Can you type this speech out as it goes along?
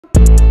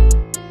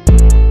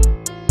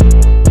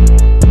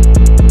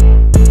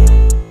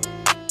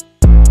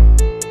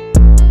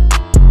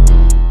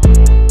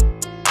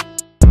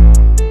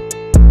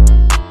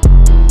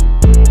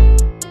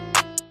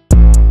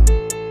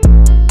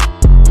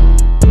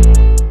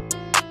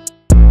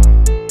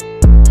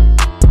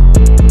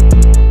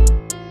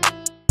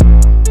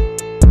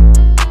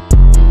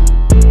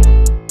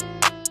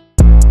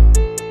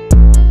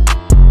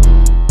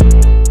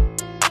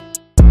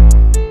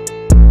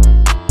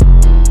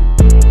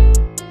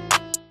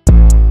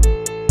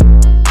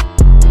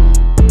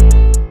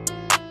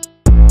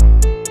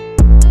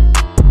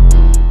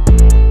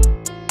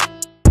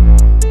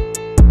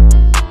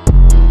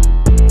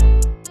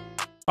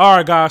All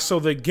right, guys, so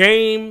the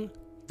game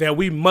that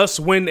we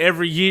must win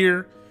every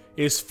year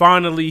is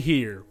finally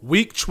here.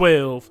 Week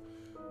 12,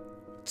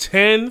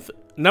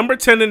 number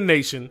 10 in the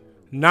nation,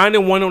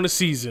 9-1 on the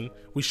season.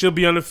 We should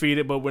be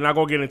undefeated, but we're not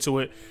going to get into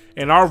it.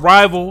 And our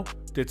rival,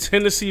 the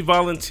Tennessee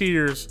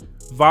Volunteers,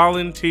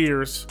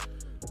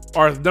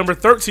 are number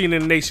 13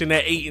 in the nation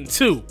at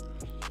 8-2.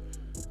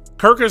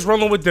 Kirk is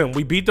rolling with them.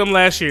 We beat them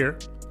last year.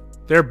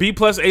 They're B+,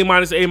 A-,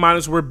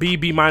 A-. We're B,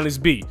 B-,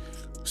 B.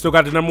 Still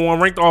got the number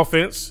 1 ranked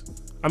offense.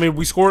 I mean,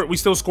 we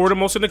still scored the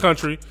most in the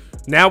country.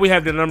 Now we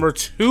have the number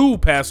 2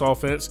 pass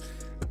offense.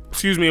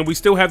 Excuse me, and we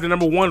still have the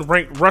number 1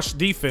 ranked rush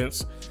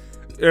defense.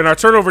 And our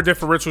turnover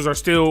differentials are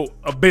still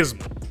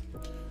abysmal.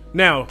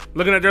 Now,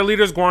 looking at their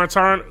leaders,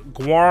 Guarantano,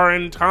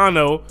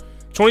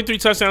 23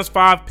 touchdowns,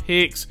 5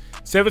 picks,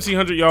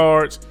 1,700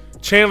 yards.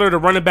 Chandler, the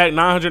running back,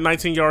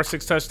 919 yards,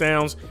 6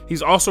 touchdowns.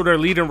 He's also their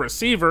leading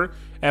receiver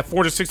at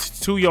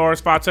 462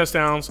 yards, 5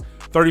 touchdowns,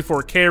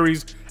 34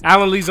 carries.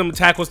 Allen leads them in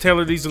tackles,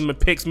 Taylor leads them in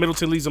picks,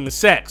 Middleton leads them in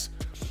sacks.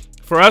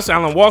 For us,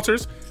 Alan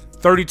Walters,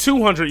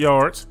 3,200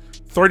 yards,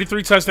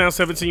 33 touchdowns,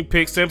 17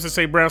 picks. Samson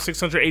St. Brown,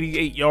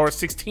 688 yards,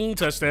 16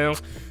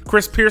 touchdowns.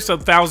 Chris Pierce,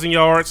 1,000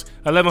 yards,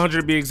 1,100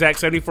 to be exact,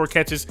 74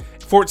 catches,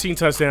 14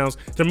 touchdowns.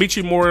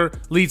 Dimitri Moore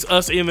leads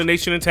us in the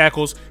nation in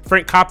tackles.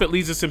 Frank Coppett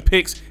leads us in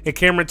picks, and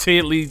Cameron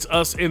Tidd leads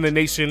us in the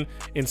nation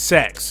in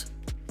sacks.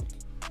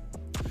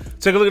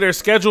 Take a look at their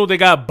schedule. They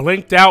got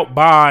blinked out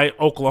by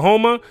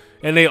Oklahoma,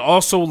 and they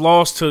also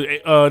lost to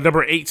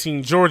number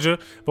 18 Georgia.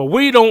 But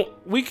we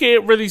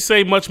can't really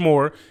say much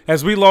more,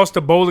 as we lost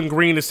to Bowling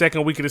Green the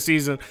second week of the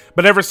season.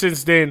 But ever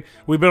since then,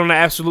 we've been on an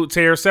absolute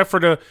tear, except for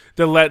the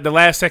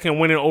last second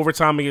win in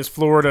overtime against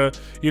Florida.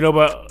 You know,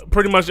 but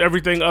pretty much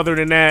everything other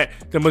than that,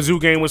 the Mizzou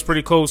game was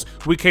pretty close.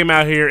 We came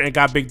out here and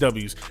got big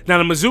W's. Now,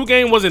 the Mizzou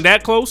game wasn't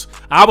that close.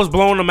 I was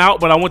blowing them out,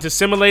 but I went to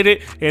simulate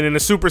it, and in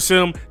the Super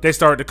Sim, they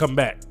started to come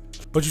back.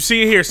 But you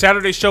see it here,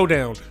 Saturday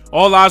Showdown.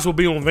 All eyes will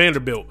be on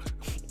Vanderbilt.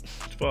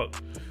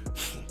 Fuck.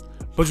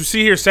 But you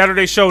see here,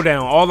 Saturday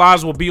Showdown. All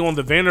eyes will be on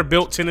the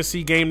Vanderbilt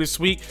Tennessee game this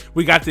week.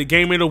 We got the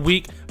game of the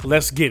week.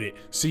 Let's get it.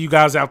 See you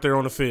guys out there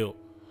on the field.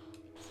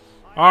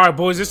 All right,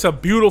 boys. It's a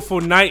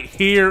beautiful night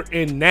here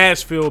in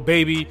Nashville,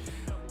 baby.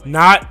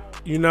 Not,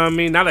 you know what I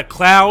mean, not a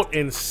cloud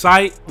in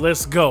sight.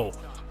 Let's go.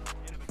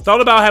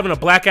 Thought about having a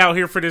blackout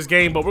here for this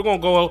game, but we're going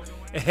to go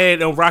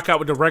ahead and rock out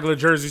with the regular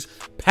jerseys.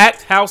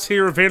 Packed house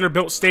here at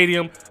Vanderbilt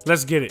Stadium.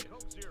 Let's get it.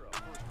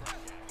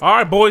 All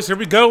right, boys, here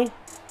we go.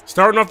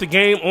 Starting off the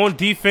game on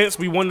defense,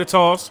 we won the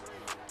toss.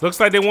 Looks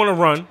like they want to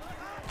run.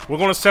 We're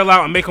going to sell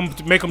out and make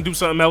them do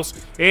something else.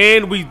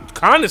 And we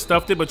kind of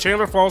stuffed it, but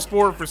Chandler falls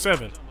forward for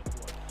 7.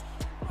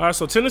 All right,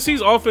 so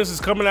Tennessee's offense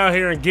is coming out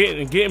here and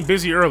getting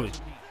busy early.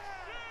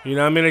 You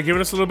know what I mean? They're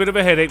giving us a little bit of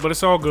a headache, but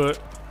it's all good.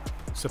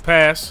 It's a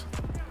pass.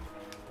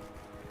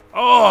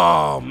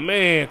 Oh,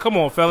 man. Come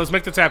on, fellas.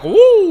 Make the tackle.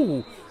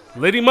 Woo!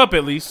 Lit him up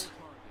at least.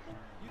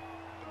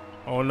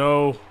 Oh,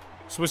 no.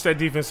 Switch that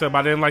defense up.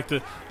 I didn't like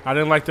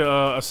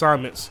the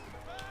assignments.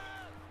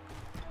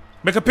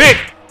 Make a pick.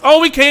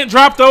 Oh, we can't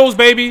drop those,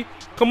 baby.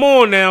 Come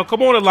on now.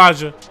 Come on,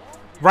 Elijah.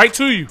 Right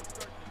to you.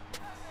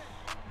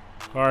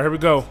 All right, here we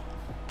go.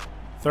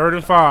 3rd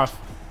and 5.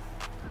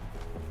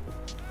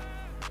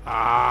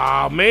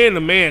 Ah,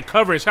 man-to-man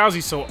coverage. How's he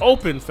so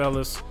open,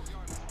 fellas?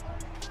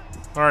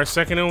 All right,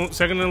 second and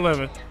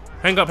 11.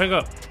 Hang up.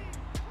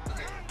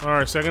 All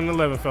right, 2nd and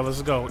 11, fellas.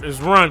 Let's go. Let's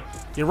run.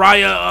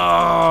 Uriah.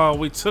 Oh,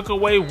 we took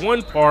away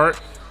one part.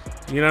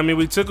 You know what I mean?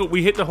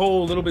 We hit the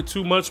hole a little bit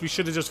too much. We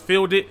should have just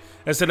filled it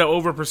instead of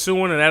over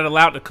pursuing, and that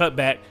allowed the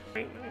cutback.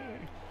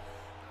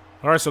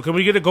 All right, so can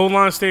we get a goal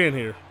line stand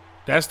here?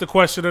 That's the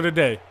question of the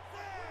day.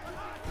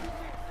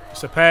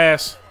 It's a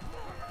pass.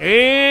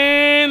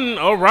 And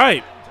all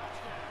right.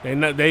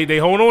 They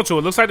hold on to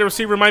it. Looks like the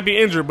receiver might be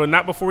injured, but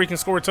not before he can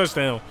score a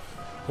touchdown.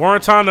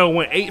 Guarantano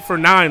went 8 for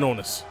 9 on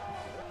us.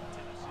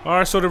 All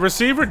right, so the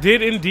receiver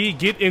did indeed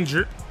get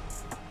injured.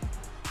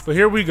 But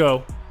here we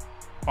go.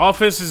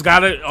 Offense got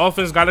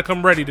to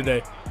come ready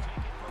today.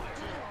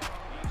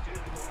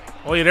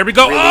 Oh, yeah, there we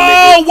go.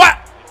 Oh,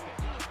 what?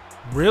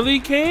 Really,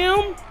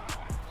 Cam?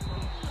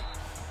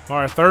 All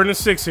right, 3rd and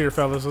 6 here,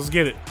 fellas. Let's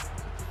get it.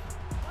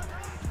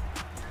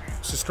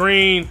 It's a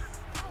screen.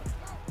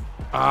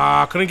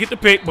 Couldn't get the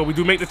pick, but we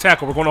do make the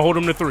tackle. We're going to hold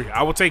him to 3.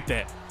 I will take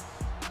that.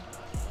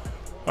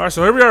 All right,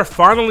 so here we are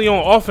finally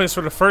on offense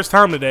for the first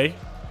time today.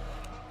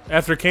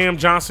 after Cam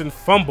Johnson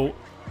fumbled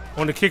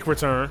on the kick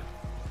return.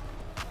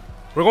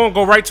 We're going to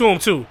go right to him,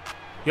 too.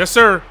 Yes,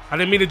 sir. I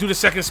didn't mean to do the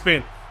second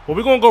spin. But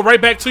we're going to go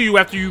right back to you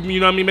after you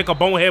know what I mean, make a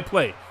bonehead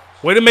play.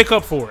 Way to make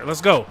up for it.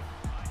 Let's go.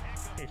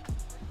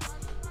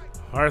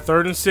 All right,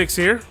 3rd and 6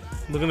 here.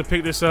 Looking to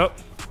pick this up.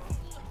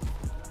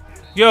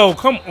 Yo,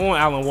 come on,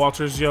 Alan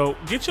Walters. Yo,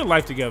 get your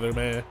life together,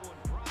 man.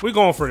 We're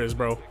going for this,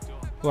 bro.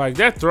 Like,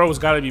 that throw has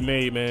got to be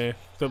made, man.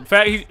 The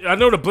fact I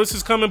know the blitz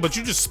is coming, but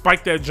you just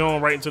spiked that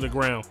John right into the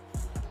ground.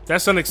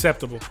 That's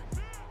unacceptable.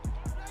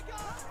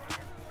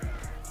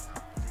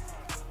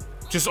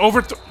 Just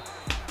overthrow.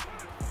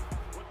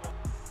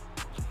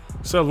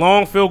 It's a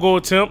long field goal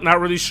attempt. Not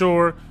really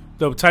sure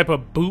the type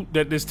of boot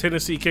that this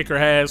Tennessee kicker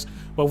has.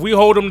 But if we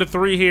hold them to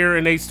 3 here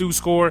and they do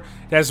score,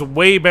 that's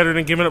way better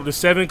than giving up to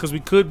 7 because we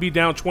could be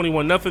down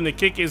 21-0. The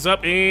kick is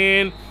up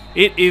and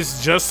it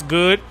is just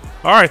good.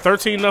 All right,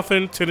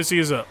 13-0. Tennessee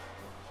is up.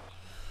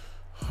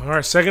 All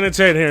right, 2nd and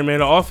 10 here, man.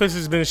 The offense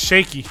has been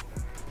shaky.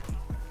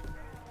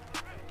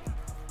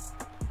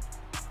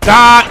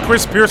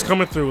 Chris Pierce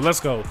coming through. Let's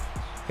go.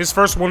 His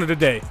first one of the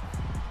day.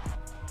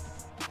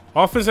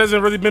 Offense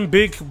hasn't really been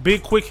big,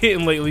 quick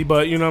hitting lately,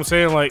 but you know what I'm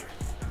saying? Like,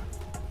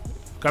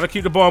 gotta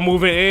keep the ball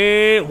moving.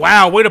 And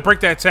wow, way to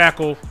break that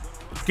tackle.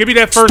 Give me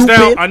that first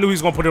down. I knew he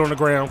was gonna put it on the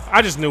ground.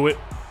 I just knew it.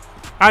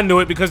 I knew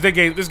it because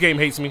this game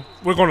hates me.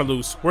 We're gonna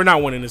lose. We're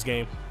not winning this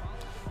game.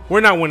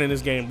 We're not winning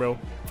this game, bro.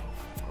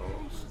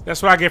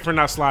 That's what I get for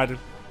not sliding.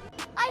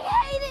 I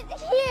hate it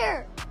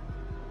here.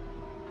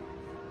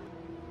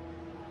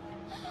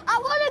 I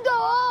want to go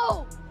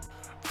home.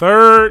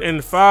 3rd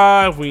and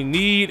 5. We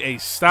need a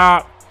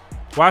stop.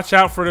 Watch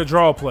out for the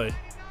draw play.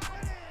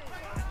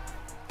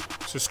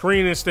 It's a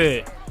screen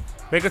instead.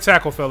 Make a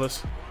tackle,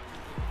 fellas.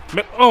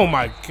 Oh,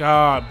 my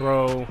God,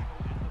 bro.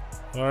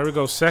 All right, we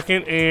go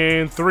 2nd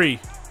and 3.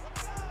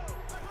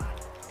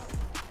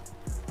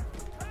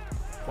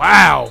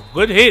 Wow,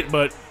 good hit,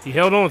 but he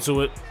held on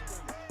to it.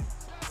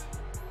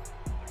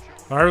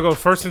 All right, we go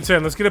 1st and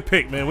 10. Let's get a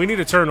pick, man. We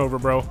need a turnover,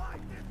 bro.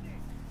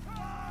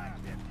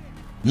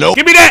 Nope.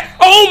 Give me that.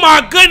 Oh,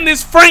 my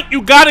goodness, Frank.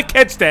 You got to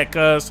catch that,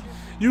 cuz.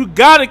 You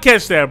got to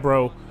catch that,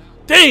 bro.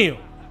 Damn.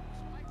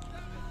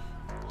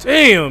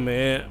 Damn,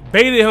 man.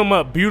 Baited him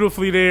up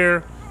beautifully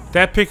there.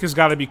 That pick has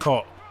got to be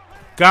caught.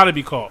 Got to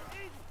be caught.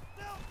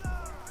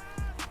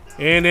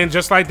 And then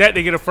just like that,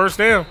 they get a first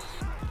down.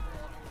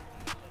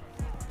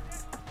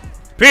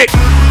 Pick.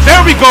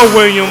 There we go,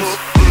 Williams.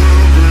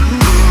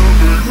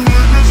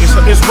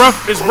 It's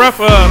rough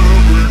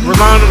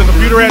relying on the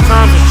computer at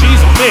times. And jeez,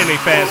 oh man, they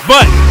fast.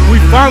 But we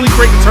finally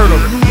break the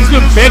turnover. He's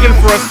been begging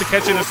for us to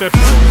catch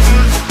interception.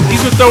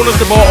 He's been throwing us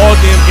the ball all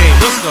damn game.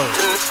 Let's go.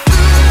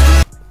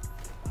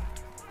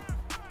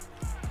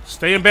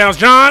 Stay in bounds,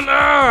 John.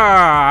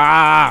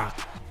 Ah.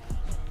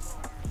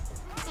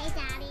 Hey,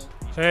 Daddy.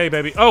 Hey,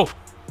 baby. Oh,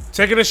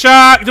 taking a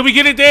shot. Did we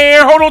get it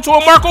there? Hold on to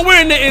a Marco.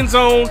 We're in the end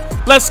zone.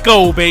 Let's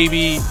go,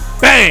 baby.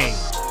 Bang.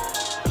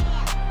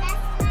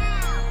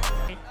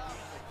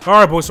 All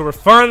right, boys, so we're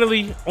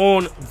finally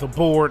on the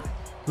board.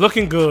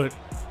 Looking good.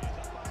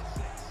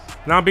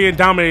 Not being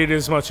dominated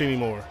as much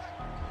anymore.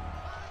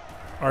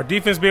 Our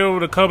defense being able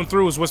to come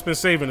through is what's been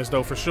saving us,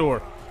 though, for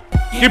sure.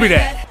 Give me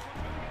that.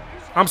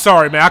 I'm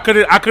sorry, man.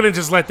 I couldn't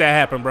just let that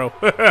happen, bro.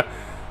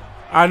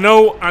 I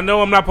know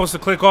I'm not supposed to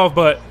click off,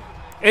 but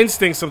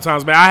instinct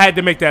sometimes, man. I had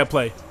to make that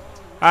play.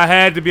 I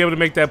had to be able to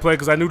make that play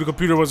because I knew the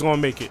computer was going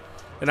to make it.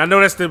 And I know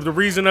that's the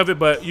reason of it,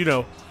 but, you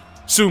know,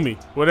 sue me,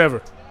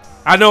 whatever.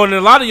 I know, and a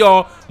lot of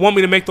y'all want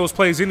me to make those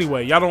plays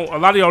anyway. A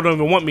lot of y'all don't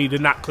even want me to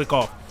not click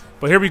off.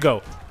 But here we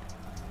go.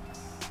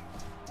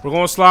 We're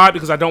going to slide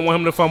because I don't want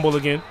him to fumble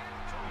again.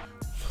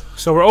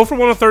 So we're 0 for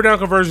 1 on 3rd down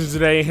conversions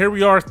today. And here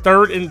we are,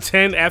 3rd and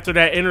 10 after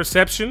that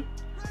interception.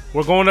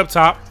 We're going up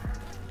top.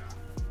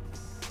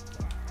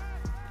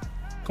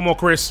 Come on,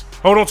 Chris.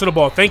 Hold on to the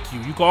ball. Thank you.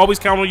 You can always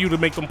count on you to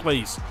make them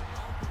plays.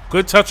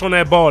 Good touch on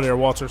that ball there,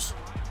 Walters. Here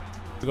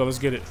we go. Let's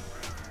get it.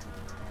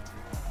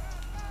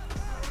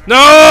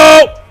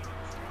 No!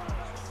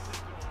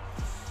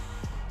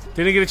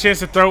 Didn't get a chance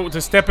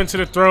to step into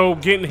the throw,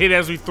 getting hit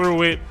as we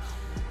threw it.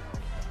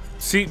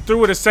 See,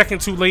 threw it a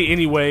second too late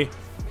anyway.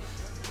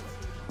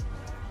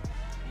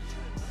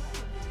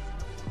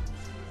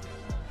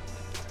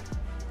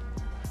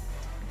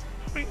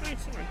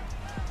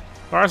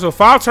 All right, so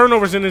 5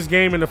 turnovers in this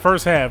game in the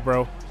first half,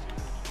 bro.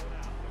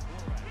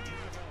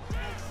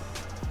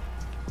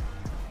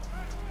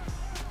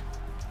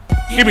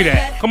 Give me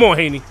that. Come on,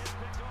 Haney.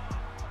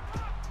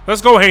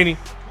 Let's go, Haney.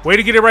 Way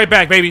to get it right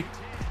back, baby.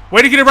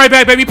 Way to get it right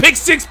back, baby. Pick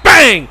 6,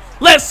 bang.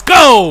 Let's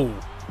go.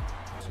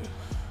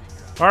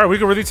 All right, we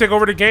can really take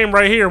over the game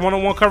right here.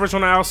 One-on-one coverage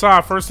on the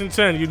outside, 1st and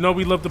 10. You know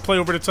we love to play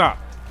over the top.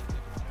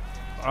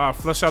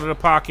 Flush out of the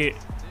pocket.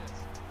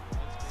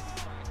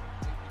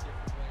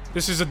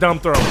 This is a dumb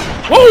throw.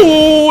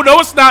 Whoa, no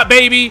it's not,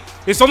 baby.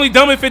 It's only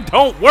dumb if it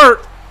don't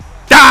work.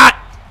 Dot.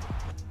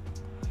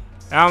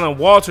 Alan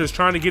Walters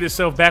trying to get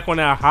himself back on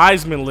that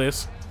Heisman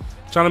list.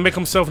 Trying to make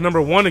himself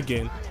 #1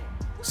 again.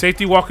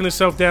 Safety walking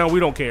himself down. We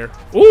don't care.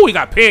 Ooh, he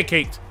got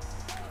pancaked.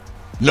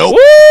 Nope.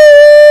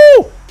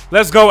 Woo!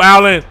 Let's go,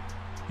 Allen.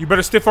 You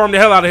better stiff arm the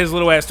hell out of his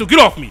little ass, too. Get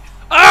off me.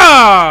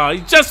 Ah, he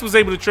just was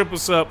able to trip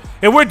us up.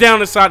 And we're down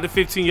inside the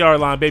 15-yard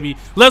line, baby.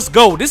 Let's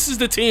go. This is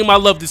the team I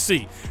love to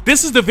see.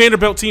 This is the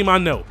Vanderbilt team I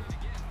know.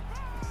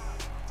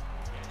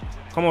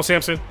 Come on,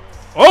 Samson.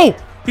 Oh,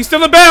 he's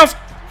still in bounds.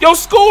 Yo,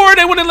 score.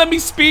 They wouldn't let me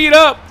speed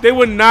up. They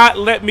would not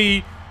let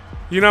me,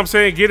 you know what I'm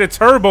saying, get a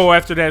turbo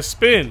after that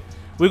spin.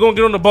 We're going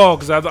to get on the ball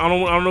because I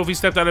don't know if he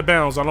stepped out of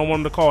bounds. I don't want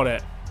him to call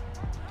that.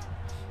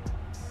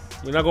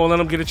 We're not going to let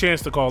him get a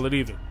chance to call it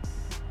either.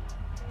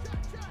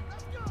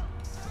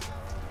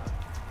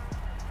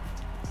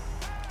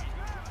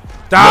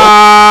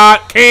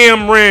 Dot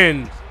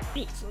Cameron.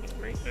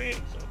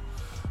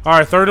 All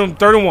right, third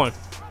and one.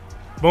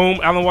 Boom.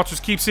 Alan Walters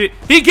keeps it.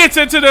 He gets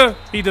into the.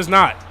 He does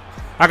not.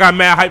 I got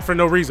mad hype for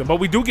no reason, but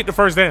we do get the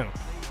first down.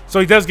 So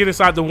he does get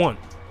inside the 1.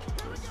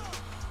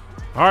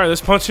 All right, let's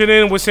punch it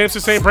in with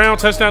Samson St. Brown.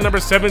 Touchdown number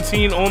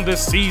 17 on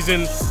this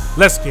season.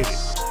 Let's get it.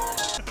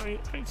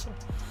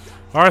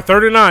 All right,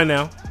 3rd and 9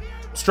 now.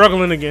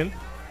 Struggling again.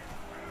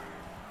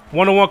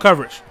 1-on-1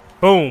 coverage.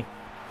 Boom.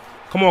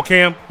 Come on,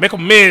 Cam. Make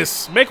him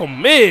miss. Make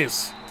him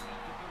miss.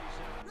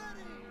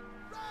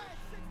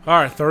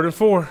 All right, 3rd and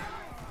 4.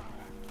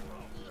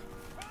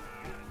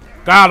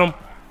 Got him.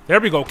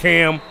 There we go,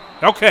 Cam.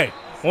 Okay,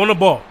 on the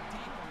ball.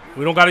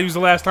 We don't got to use the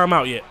last time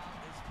out yet.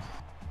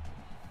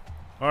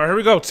 All right, here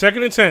we go.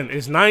 2nd and 10.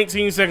 It's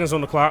 19 seconds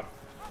on the clock.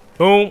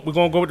 Boom. We're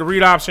going to go with the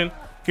read option.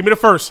 Give me the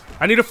first.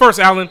 I need a first,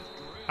 Allen.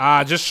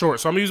 Just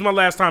short. So I'm going to use my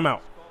last time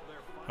out.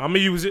 I'm going to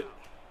use it.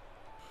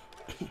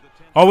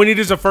 All we need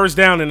is a first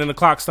down, and then the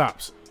clock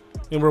stops.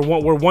 And we're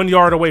 1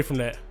 yard away from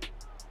that.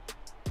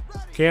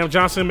 Cam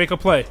Johnson, make a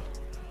play.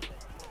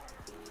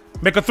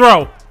 Make a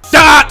throw.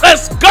 Dot!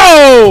 Let's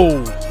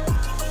go!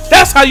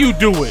 That's how you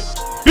do it.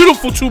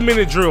 Beautiful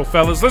 2-minute drill,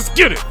 fellas. Let's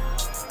get it.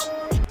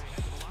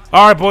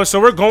 All right, boys. So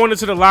we're going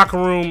into the locker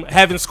room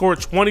having scored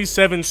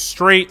 27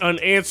 straight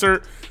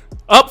unanswered,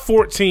 up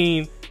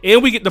 14,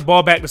 and we get the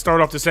ball back to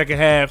start off the second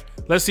half.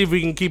 Let's see if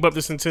we can keep up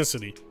this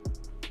intensity.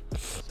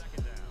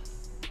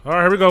 All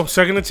right, here we go.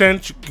 2nd and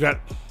 10.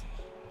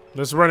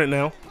 Let's run it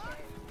now.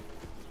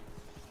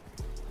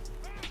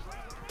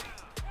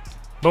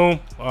 Boom.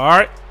 All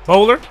right.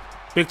 Bowler.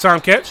 Big time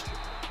catch.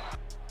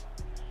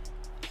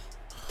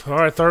 All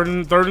right,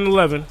 3rd and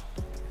 11.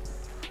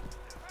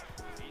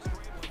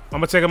 I'm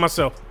going to take it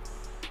myself.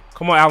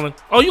 Come on, Allen.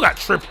 Oh, you got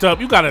tripped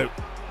up. You got to,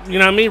 you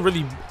know what I mean,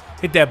 really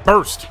hit that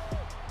burst.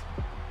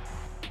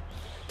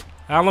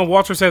 Alan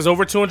Walters has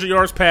over 200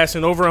 yards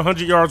passing, over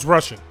 100 yards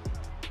rushing.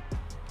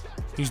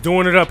 He's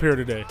doing it up here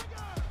today.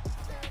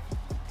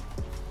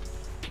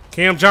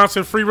 Cam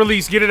Johnson, free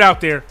release. Get it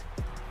out there.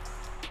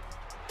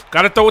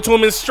 Got to throw it to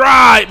him in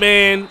stride,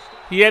 man.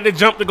 He had to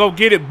jump to go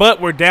get it, but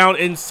we're down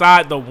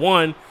inside the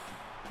 1.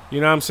 You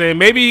know what I'm saying?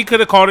 Maybe he could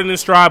have caught it in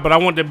stride, but I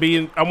wanted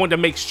to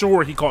make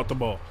sure he caught the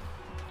ball.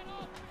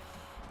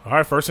 All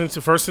right, first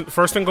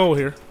and goal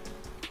here.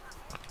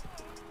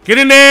 Get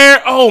in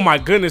there. Oh, my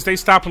goodness. They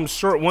stopped him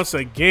short once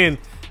again.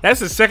 That's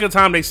the 2nd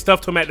time they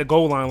stuffed him at the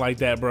goal line like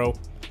that, bro.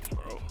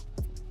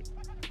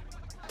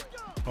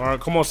 All right,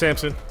 come on,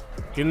 Samson.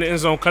 Get in the end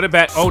zone. Cut it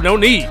back. Oh, no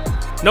need.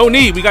 No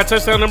need. We got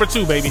touchdown number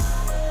 2, baby.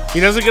 He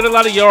doesn't get a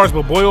lot of yards,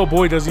 but boy, oh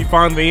boy, does he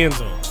find the end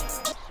zone.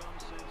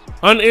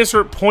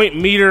 Unanswered point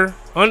meter,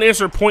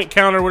 unanswered point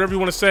counter, whatever you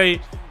want to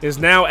say, is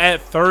now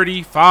at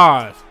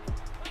 35.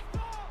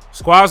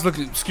 Squad's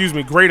looking, excuse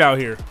me, great out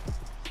here.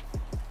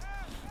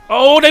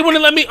 Oh, they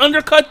wouldn't let me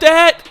undercut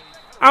that.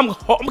 I'm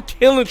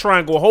killing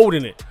triangle,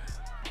 holding it.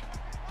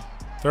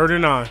 3rd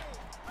and 9.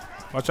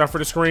 Watch out for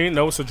the screen.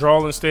 No, it's a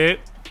draw instead.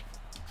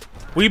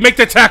 We make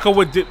the tackle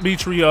with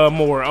Dimitri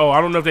Moore. Oh,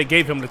 I don't know if they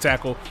gave him the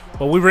tackle,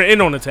 but we were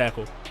in on the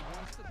tackle.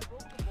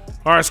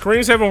 All right,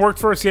 screens haven't worked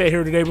for us yet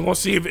here today. We're going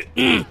to see if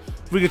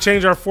we can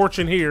change our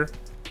fortune here.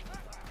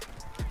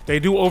 They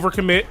do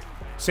overcommit.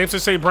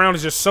 Samson St. Brown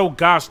is just so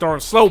gosh darn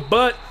slow,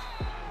 but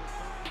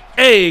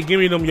hey,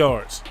 give me them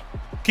yards.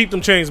 Keep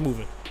them chains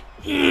moving.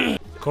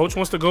 Coach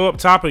wants to go up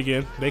top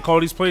again. They call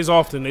these plays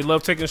often. They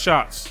love taking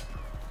shots,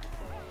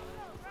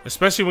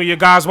 especially when your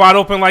guy's wide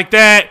open like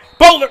that.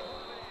 Bowler.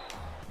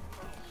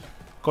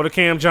 Go to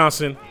Cam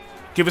Johnson.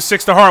 Give it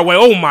 6 the hard way.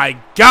 Oh, my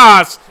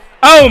gosh.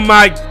 Oh,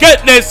 my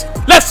goodness.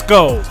 Let's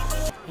go.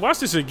 Watch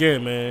this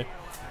again, man.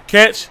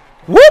 Catch.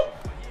 Whoop.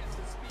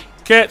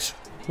 Catch.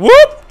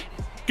 Whoop.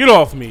 Get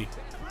off me.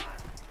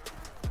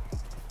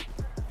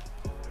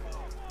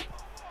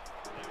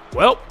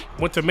 Well,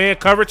 went to man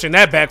coverage, and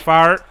that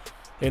backfired.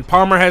 And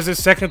Palmer has his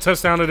 2nd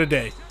touchdown of the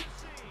day.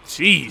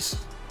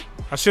 Jeez.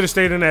 I should have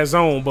stayed in that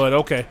zone, but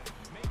okay.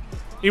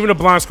 Even a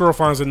blind squirrel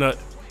finds a nut.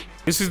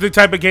 This is the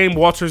type of game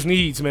Walters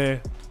needs,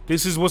 man.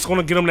 This is what's going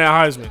to get him that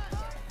Heisman.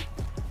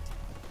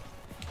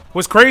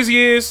 What's crazy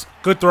is,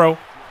 good throw.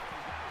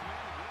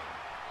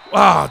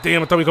 Ah, oh,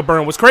 damn, I thought we could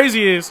burn. What's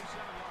crazy is,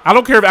 I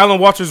don't care if Alan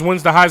Walters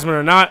wins the Heisman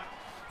or not.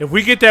 If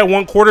we get that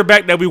one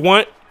quarterback that we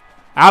want,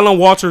 Alan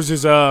Walters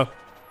is,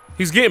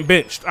 he's getting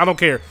benched. I don't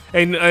care.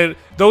 And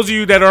those of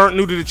you that aren't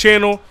new to the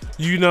channel,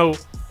 you know,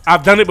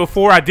 I've done it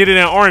before. I did it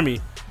in Army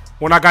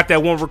when I got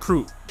that one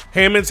recruit.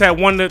 Hammonds had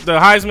won the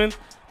Heisman.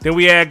 Then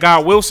we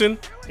got Wilson,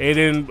 and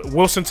then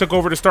Wilson took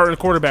over the starting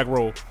quarterback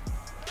role.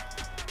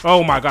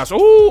 Oh my gosh!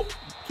 Ooh,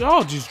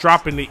 y'all just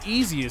dropping the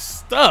easiest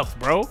stuff,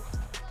 bro.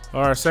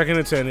 All right, 2nd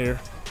and 10 here.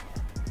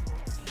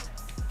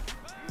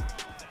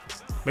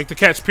 Make the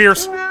catch,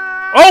 Pierce.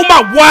 Oh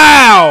my!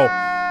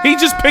 Wow! He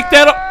just picked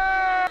that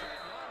up.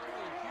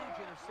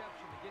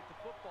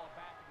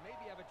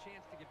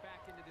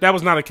 That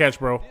was not a catch,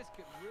 bro.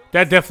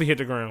 That definitely hit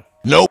the ground.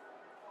 Nope.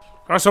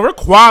 All right, so we're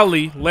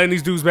quietly letting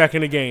these dudes back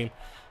in the game.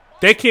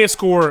 They can't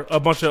score a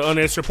bunch of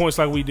unanswered points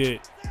like we did.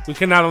 We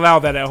cannot allow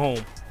that at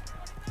home.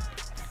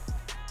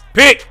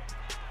 Pick!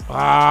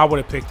 Ah, I would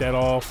have picked that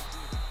off.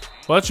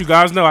 But you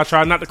guys know I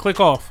tried not to click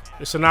off.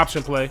 It's an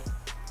option play.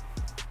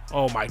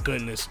 Oh my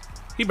goodness.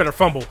 He better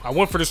fumble. I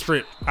went for the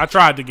strip. I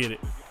tried to get it.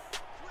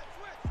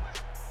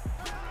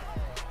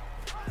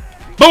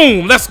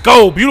 Boom! Let's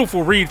go.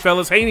 Beautiful read,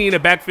 fellas. Haney in the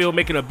backfield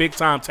making a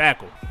big-time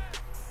tackle.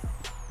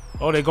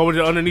 Oh, they go with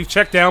the underneath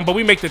check down, but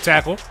we make the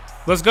tackle.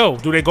 Let's go.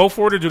 Do they go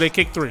for it or do they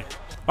kick 3?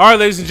 All right,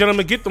 ladies and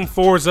gentlemen, get them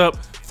 4s up.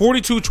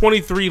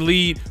 42-23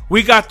 lead.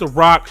 We got the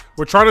rock.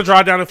 We're trying to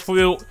drive down the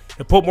field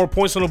and put more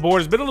points on the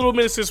board. It's been a little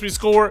minute since we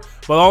scored,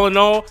 but all in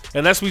all,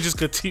 unless we just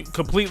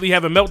completely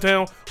have a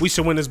meltdown, we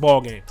should win this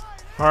ball game.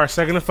 All right,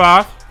 2nd and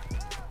 5.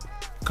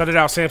 Cut it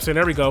out, Samson.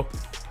 There we go.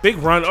 Big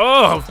run.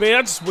 Oh, man,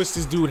 I just wish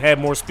this dude had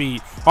more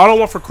speed. All I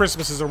want for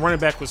Christmas is a running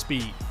back with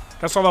speed.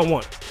 That's all I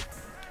want.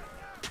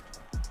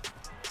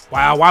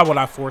 Wow, why would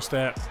I force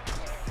that?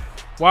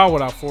 Why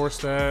would I force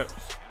that?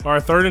 All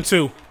right, 3rd and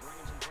 2.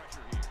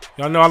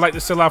 Y'all know I like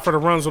to sell out for the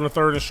runs on the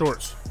 3rd and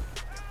shorts.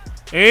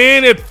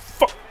 And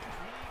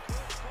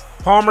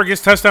Palmer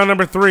gets touchdown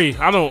number 3.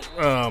 I don't,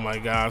 oh my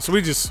God. So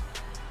we just,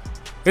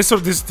 this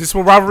is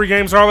what rivalry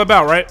games are all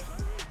about, right?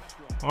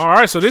 All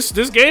right, so this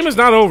game is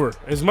not over.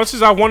 As much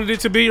as I wanted it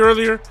to be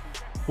earlier,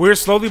 we're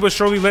slowly but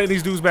surely letting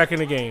these dudes back in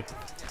the game.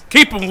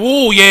 Keep them.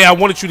 Ooh, yeah, I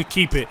wanted you to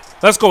keep it.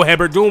 Let's go,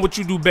 Hebert. Doing what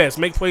you do best.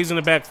 Make plays in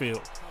the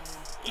backfield.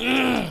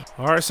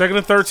 All right, 2nd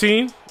and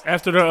 13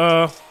 after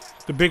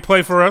the big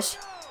play for us.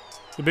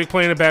 The big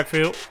play in the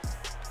backfield.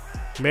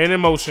 Man in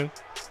motion.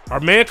 Our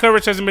man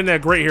coverage hasn't been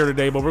that great here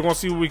today, but we're going to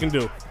see what we can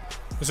do.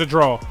 It's a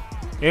draw.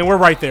 And we're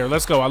right there.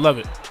 Let's go. I love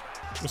it.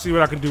 Let's see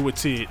what I can do with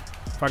Tid.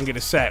 If I can get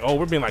a sack. Oh,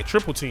 we're being like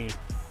triple team.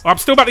 Oh, I'm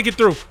still about to get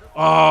through.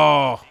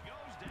 Oh.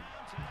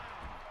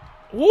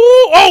 Woo.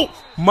 Oh,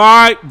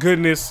 my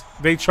goodness.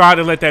 They tried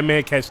to let that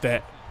man catch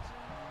that.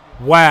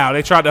 Wow.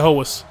 They tried to hoe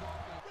us.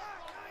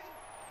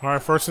 All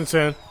right, 1st and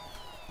 10.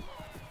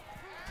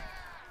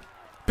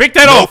 Pick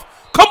that off.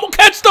 Come on,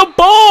 catch the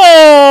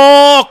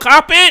ball.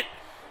 Cop it.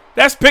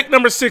 That's pick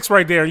number 6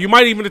 right there. You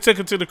might even have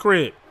taken it to the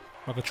crib.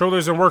 My controller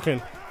isn't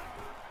working.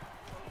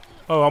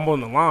 Oh, I'm on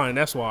the line.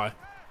 That's why.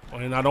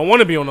 And I don't want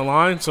to be on the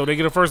line, so they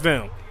get a 1st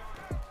down.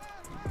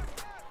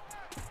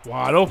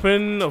 Wide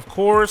open, of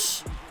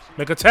course.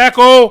 Make a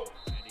tackle.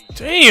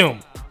 Damn.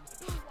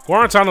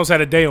 Guarantano's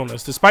had a day on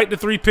us. Despite the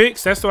 3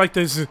 picks, that's like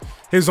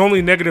his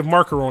only negative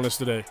marker on us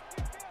today.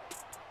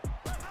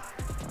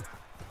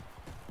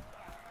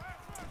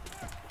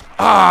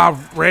 Ah,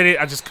 read it.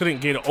 I just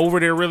couldn't get over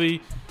there,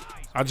 really.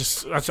 I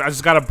just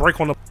got a break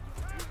on the.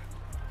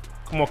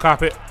 Come on,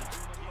 cop it.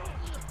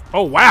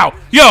 Oh, wow.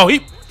 Yo,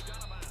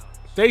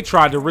 they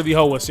tried to really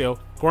hoe us, yo.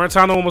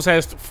 Guarantano almost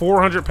has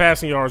 400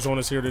 passing yards on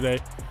us here today.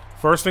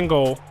 1st and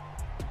goal.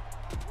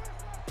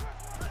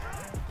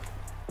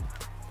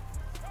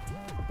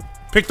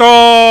 Picked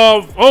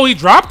off. Oh, he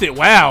dropped it.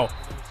 Wow.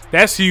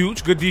 That's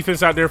huge. Good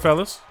defense out there,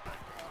 fellas.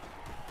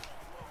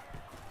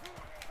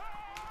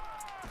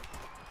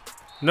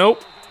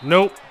 Nope.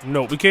 Nope.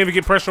 Nope. We can't even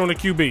get pressure on the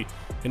QB.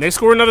 And they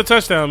score another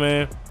touchdown,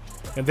 man.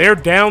 And they're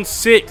down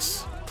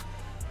 6.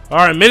 All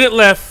right, minute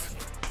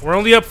left. We're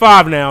only up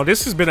 5 now.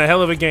 This has been a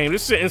hell of a game.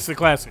 This is an instant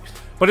classic.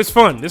 But it's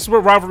fun. This is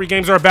what rivalry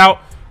games are about.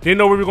 Didn't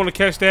know we were going to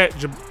catch that.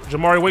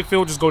 Jamari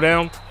Wakefield just go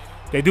down.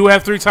 They do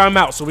have 3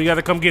 timeouts, so we got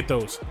to come get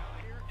those.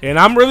 And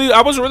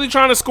I was really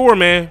trying to score,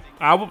 man.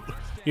 You know what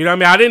I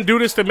mean? I didn't do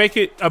this to make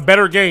it a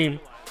better game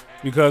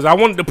because I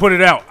wanted to put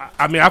it out.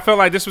 I mean, I felt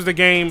like this was the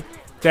game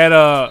that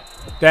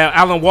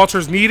Alan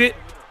Walters needed,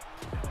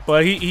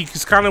 but he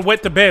just kind of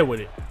wet the bed with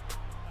it.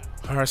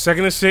 All right,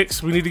 2nd and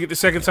 6. We need to get the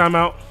 2nd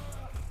timeout.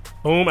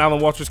 Boom, Alan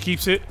Walters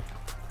keeps it.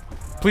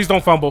 Please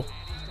don't fumble.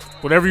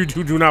 Whatever you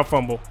do, do not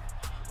fumble.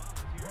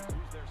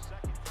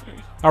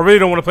 I really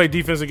don't want to play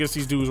defense against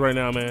these dudes right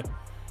now, man.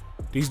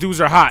 These dudes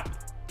are hot.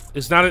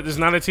 It's not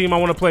a team I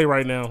want to play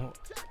right now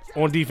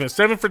on defense.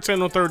 7 for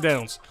 10 on 3rd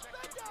downs.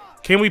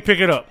 Can we pick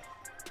it up?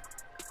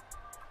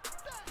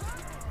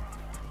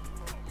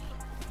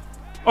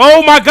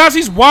 Oh, my gosh,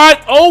 he's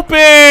wide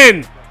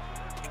open.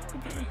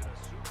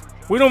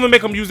 We don't even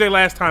make them use their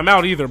last time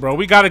out either, bro.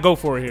 We got to go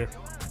for it here.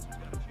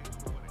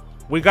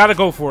 We got to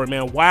go for it,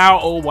 man. Wow,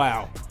 oh,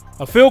 wow.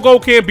 A field goal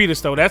can't beat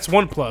us, though. That's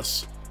 1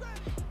 plus.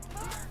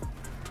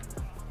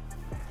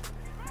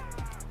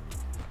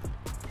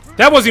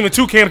 That wasn't even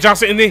 2 Cam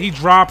Johnson, and then he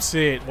drops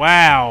it.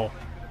 Wow.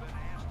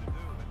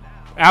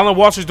 Alan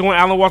Walters doing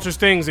Alan Walters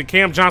things, and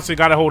Cam Johnson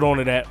got to hold on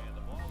to that.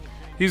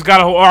 He's got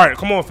to hold. All right,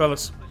 come on,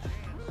 fellas.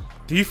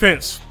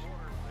 Defense.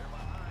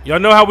 Y'all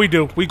know how we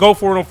do. We go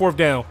for it on 4th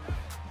down.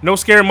 No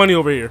scared money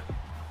over here.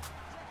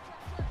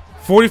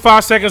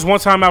 45 seconds, 1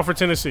 timeout for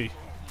Tennessee.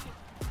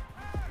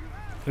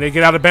 And they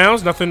get out of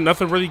bounds. Nothing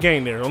really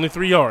gained there. Only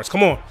 3 yards.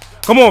 Come on.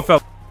 Come on,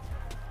 fella.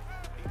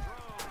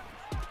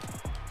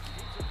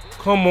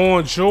 Come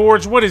on,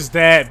 George. What is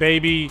that,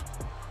 baby?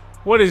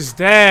 What is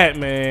that,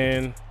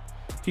 man?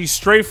 He's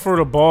straight for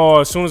the ball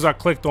as soon as I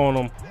clicked on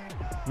him.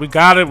 We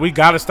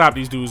gotta stop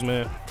these dudes,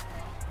 man.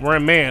 We're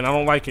in man. I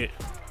don't like it.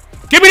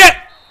 Give me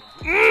that!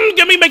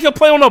 Give me make a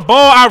play on the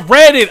ball. I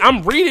read it.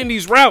 I'm reading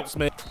these routes,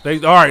 man.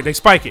 All right, they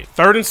spike it.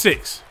 3rd and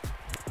 6.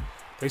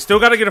 They still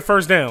got to get a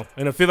 1st down.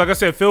 And I feel like I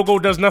said, field goal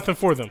does nothing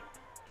for them.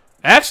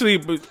 Actually,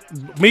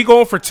 me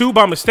going for 2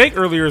 by mistake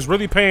earlier is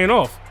really paying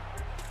off.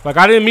 Like,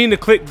 I didn't mean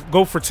to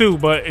go for 2,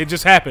 but it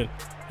just happened.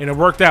 And it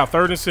worked out.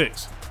 3rd and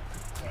 6.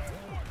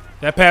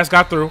 That pass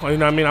got through. You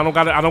know what I mean?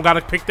 I don't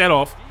gotta pick that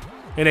off.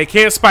 And they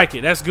can't spike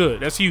it. That's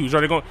good. That's huge.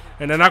 Are they going?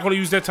 And they're not going to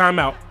use their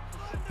timeout.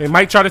 They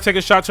might try to take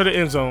a shot to the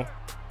end zone.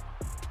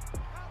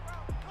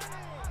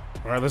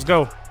 All right, let's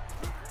go.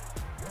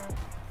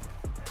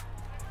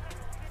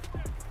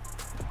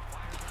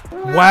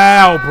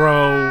 Wow,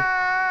 bro.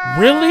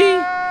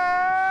 Really?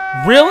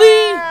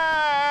 Really?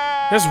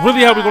 That's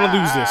really how we're going to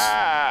lose this.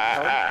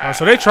 All right,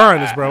 so they're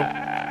trying this, bro.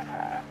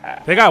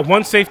 They got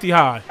 1 safety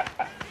high.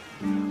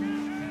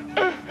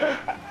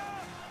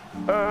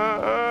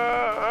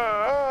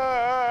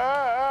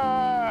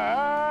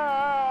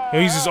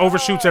 And he just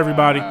overshoots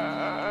everybody.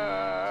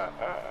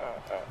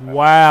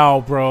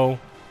 Wow, bro.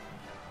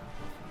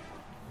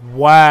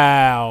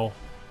 Wow.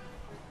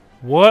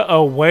 What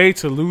a way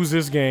to lose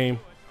this game.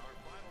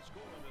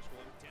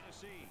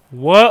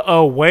 What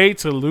a way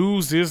to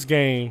lose this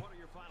game.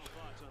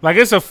 Like,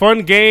 it's a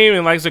fun game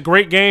and like it's a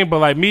great game, but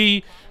like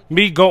me,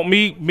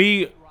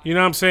 you know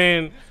what I'm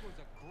saying?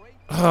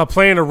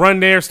 Playing a run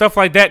there, stuff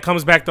like that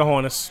comes back to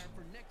haunt us.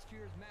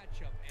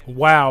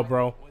 Wow,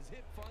 bro.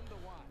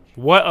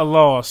 What a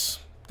loss.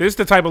 This is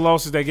the type of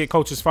losses that get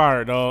coaches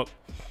fired, dog.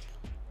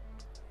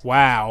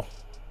 Wow.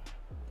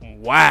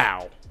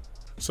 Wow.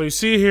 So you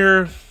see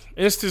here,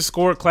 instant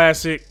score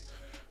classic,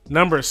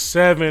 number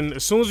 7.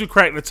 As soon as we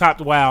crack the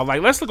top, wow.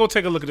 Like, let's go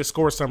take a look at the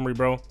score summary,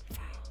 bro.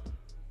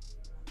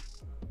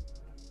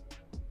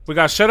 We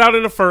got shut out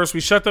in the 1st. We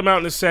shut them out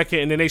in the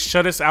 2nd, and then they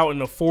shut us out in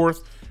the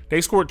 4th. They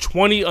scored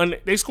 20.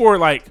 They scored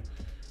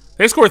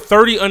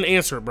 30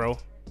 unanswered, bro.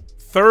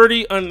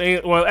 30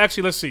 unanswered. Well,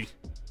 actually, let's see.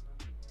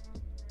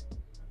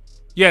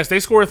 Yes, they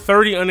scored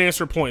 30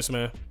 unanswered points,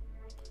 man.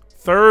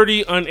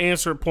 30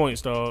 unanswered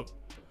points, dog.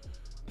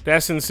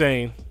 That's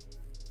insane.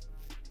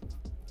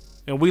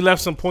 And we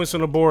left some points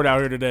on the board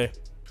out here today.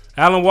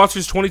 Alan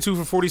Walters, 22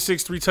 for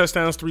 46, 3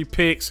 touchdowns, 3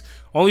 picks.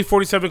 Only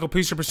 47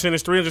 completion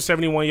percentage,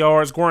 371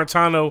 yards.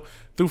 Guarantano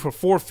threw for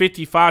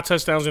 450, 5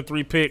 touchdowns and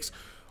 3 picks.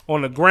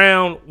 On the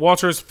ground,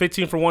 Walters,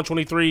 15 for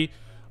 123.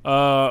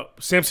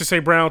 Samson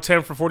St. Brown,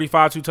 10 for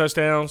 45, 2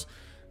 touchdowns.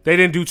 They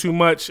didn't do too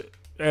much.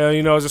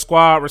 You know, as a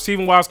squad.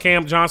 Receiving wise,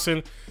 Cam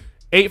Johnson,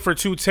 8 for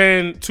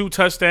 210, 2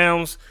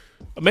 touchdowns.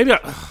 Maybe I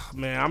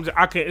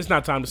can't. It's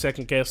not time to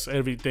second guess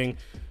everything.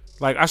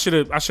 Like, I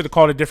should have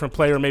called a different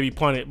player, maybe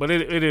punt it, but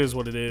it is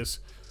what it is.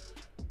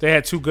 They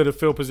had too good a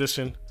field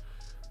position,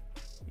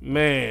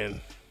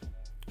 man.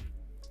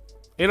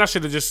 And I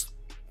should have just.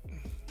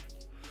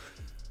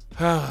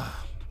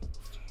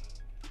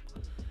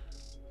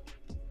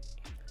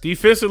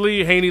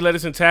 Defensively, Haney led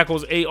us in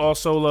tackles, 8 all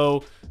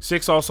solo,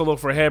 6 all solo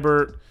for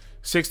Hebert.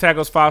 6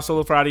 tackles, 5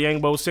 solo for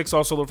Adeyangbo, 6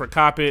 all solo for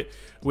Coppett.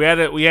 We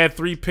had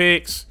 3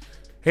 picks.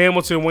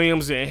 Hamilton,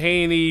 Williams, and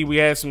Haney. We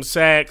had some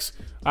sacks.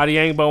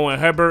 Adeyangbo and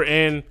Hebert,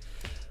 and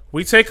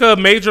we take a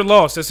major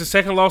loss. That's the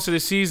 2nd loss of the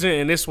season,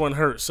 and this one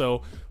hurts.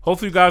 So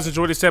hopefully you guys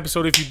enjoyed this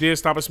episode. If you did,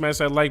 stop and smash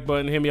that like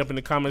button. Hit me up in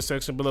the comment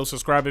section below.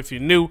 Subscribe if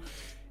you're new.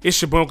 It's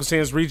your boy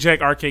UncleSamsReject,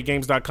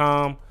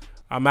 arcadegames.com.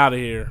 I'm out of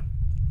here.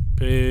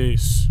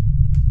 Peace.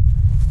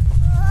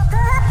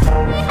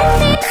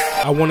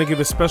 I want to give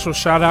a special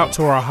shout out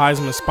to our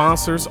Heisman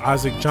sponsors,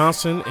 Isaac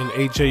Johnson and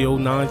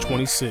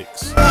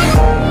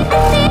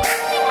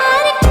AJO926.